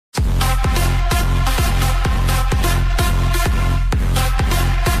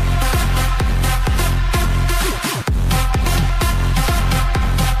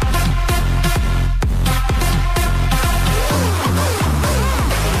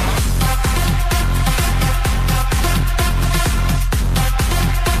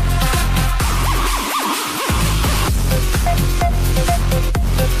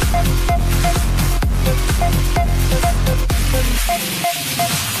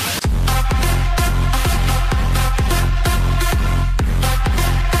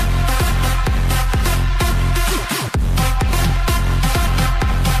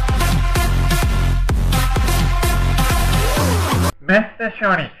Beste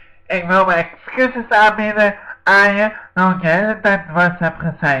Johnny, ik wil mijn excuses aanbieden aan je dat ik de hele tijd dwars heb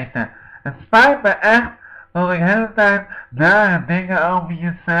gezeten. Het spijt me echt dat ik de hele tijd nare dingen over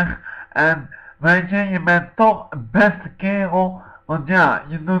je zeg. En weet je bent toch een beste kerel. Want ja,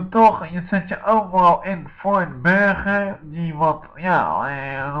 je zet je overal in voor een burger die wat,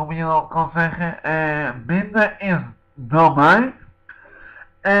 hoe je dat kan zeggen, minder is dan mij.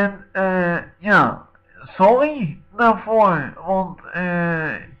 En sorry daarvoor, want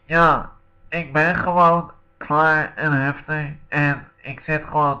ik ben gewoon klaar en heftig en ik zit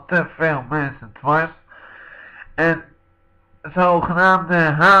gewoon te veel mensen dwars. En zogenaamde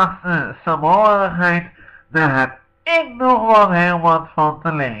Haagse saamhorigheid, daar heb ik nog wel heel wat van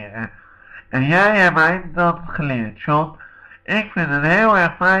te leren. En jij hebt mij dat geleerd, John. Ik vind het heel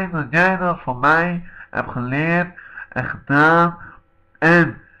erg fijn dat jij dat van mij hebt geleerd en gedaan.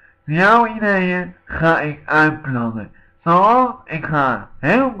 En jouw ideeën ga ik uitplannen. Zoals ik ga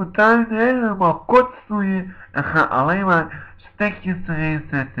heel mijn tuin helemaal kort stoeien en ga alleen maar stekjes erin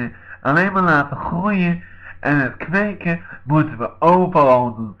zetten. Alleen maar laten groeien. En het kweken moeten we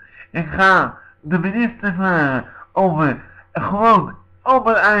overal doen. Ik ga de minister vragen of we gewoon op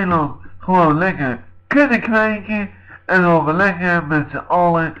het eiland gewoon lekker kunnen kweken. En of we lekker met z'n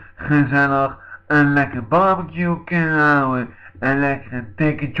allen gezellig een lekker barbecue kunnen houden. En lekker een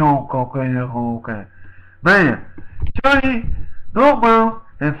dikke jonko kunnen roken. Maar ja, sorry, nogmaals,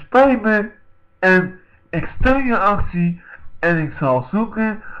 het spijt me. En ik steun je actie. En ik zal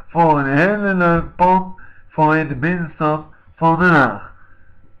zoeken voor een hele leuk pand voor in de binnenstad van Den Haag.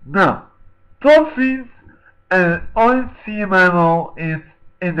 Nou, tot ziens. En ooit zie je mij wel eens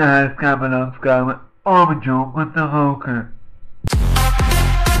in de huiskamer langskomen om een jonko te roken.